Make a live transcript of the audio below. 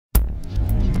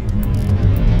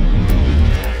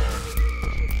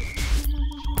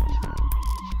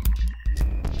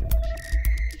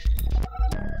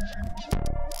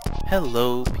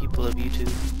Hello people of YouTube,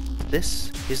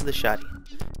 this is the Shotty,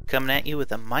 coming at you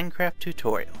with a Minecraft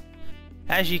tutorial.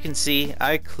 As you can see,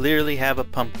 I clearly have a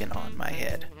pumpkin on my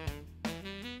head.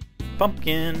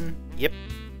 Pumpkin! Yep.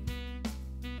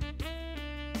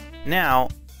 Now,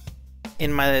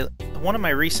 in one of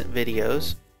my recent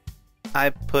videos,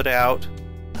 I put out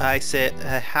I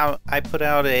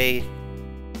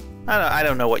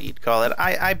don't know what you'd call it.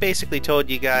 I basically told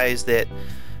you guys that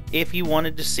if you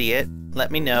wanted to see it, let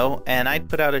me know, and I'd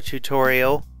put out a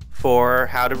tutorial for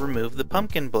how to remove the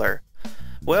pumpkin blur.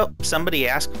 Well, somebody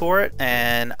asked for it,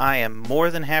 and I am more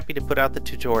than happy to put out the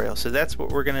tutorial. So that's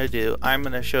what we're going to do. I'm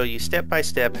going to show you step by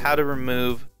step how to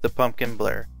remove the pumpkin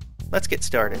blur. Let's get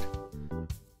started.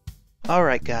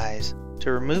 Alright guys,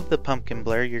 to remove the pumpkin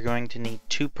blur you're going to need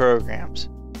two programs.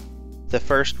 The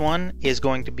first one is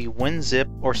going to be WinZip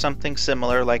or something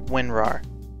similar like WinRAR.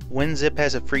 WinZip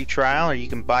has a free trial, or you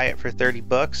can buy it for 30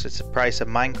 bucks. It's the price of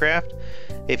Minecraft.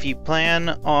 If you plan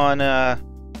on,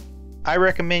 I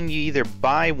recommend you either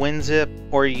buy WinZip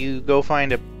or you go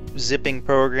find a zipping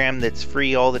program that's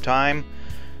free all the time.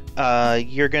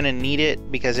 You're going to need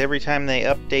it because every time they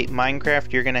update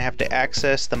Minecraft, you're going to have to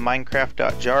access the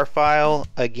minecraft.jar file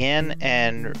again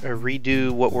and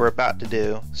redo what we're about to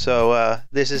do. So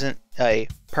this isn't a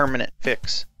permanent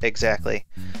fix exactly.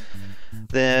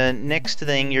 The next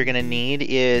thing you're going to need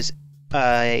is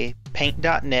a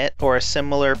paint.net or a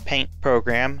similar paint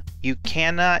program. You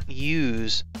cannot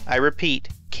use, I repeat,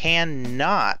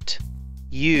 cannot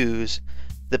use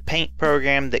the paint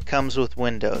program that comes with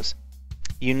Windows.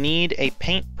 You need a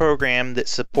paint program that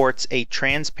supports a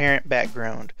transparent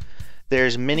background.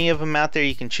 There's many of them out there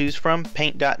you can choose from.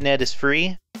 Paint.net is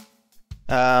free.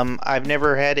 I've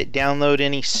never had it download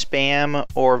any spam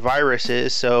or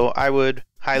viruses, so I would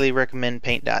highly recommend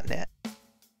paint.net.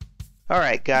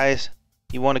 Alright guys,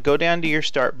 you want to go down to your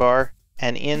start bar,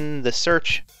 and in the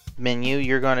search menu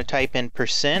you're going to type in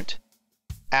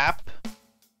 %app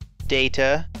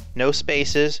data, no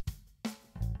spaces,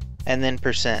 and then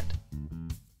 %.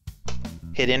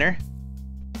 Hit enter,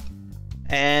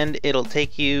 and it'll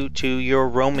take you to your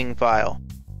roaming file.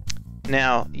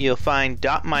 Now you'll find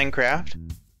 .minecraft,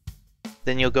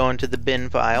 then you'll go into the bin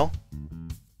file,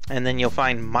 and then you'll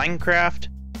find Minecraft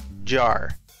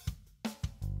jar.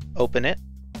 Open it.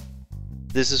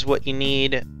 This is what you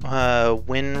need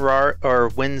WinRAR or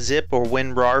WinZip or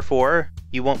WinRAR for.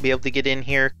 You won't be able to get in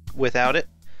here without it,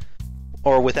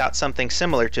 or without something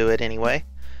similar to it anyway.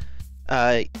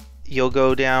 You'll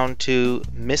go down to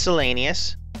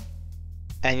miscellaneous,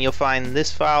 and you'll find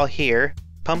this file here,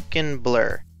 pumpkin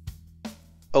blur.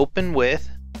 Open with,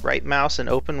 right mouse and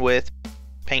open with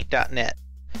paint.net.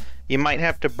 You might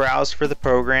have to browse for the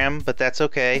program, but that's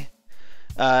okay.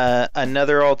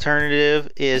 Another alternative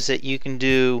is that you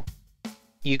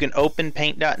can open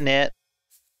paint.net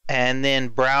and then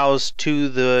browse to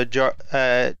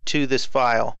the to this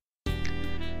file.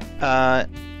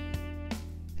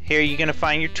 Here you're going to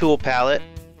find your tool palette.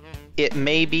 It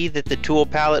may be that the tool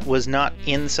palette was not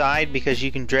inside because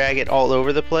you can drag it all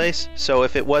over the place. So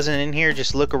if it wasn't in here,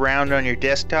 just look around on your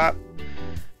desktop.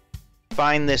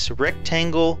 Find this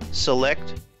rectangle,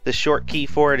 select, the short key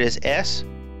for it is S.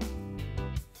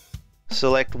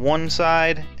 Select one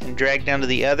side and drag down to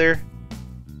the other.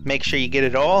 Make sure you get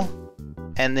it all,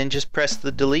 and then just press the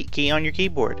delete key on your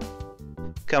keyboard.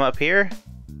 Come up here,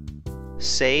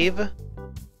 save,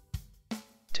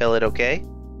 tell it OK,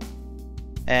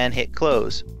 and hit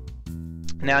close.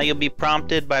 Now you'll be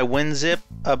prompted by WinZip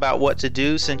about what to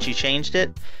do since you changed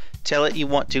it. Tell it you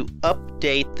want to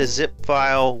update the zip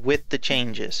file with the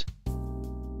changes.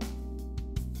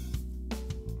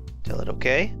 Tell it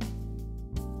OK.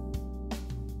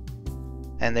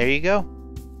 And there you go.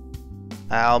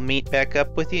 I'll meet back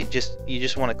up with you. You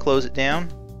just want to close it down,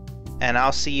 and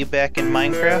I'll see you back in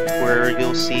Minecraft where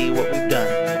you'll see what we've done.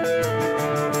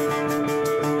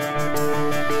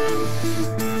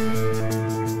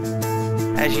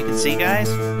 As you can see guys,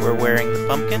 we're wearing the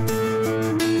pumpkin,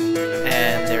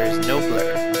 and there is no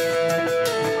blur.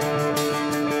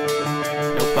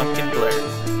 No pumpkin blur.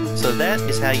 So that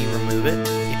is how you remove it.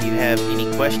 If you have any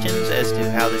questions as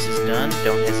to how this is done,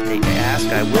 don't hesitate to ask.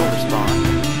 I will respond.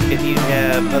 If you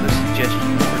have other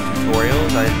suggestions for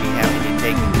tutorials, I'd be happy to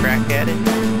take a crack at it.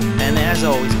 And as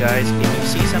always guys, if you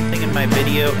see something in my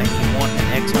video and you want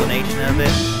an explanation of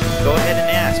it, go ahead and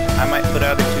ask. I might put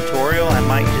out a tutorial, I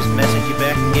might just message you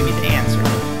back and give you the answer.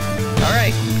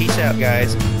 Alright, peace out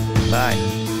guys.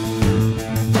 Bye.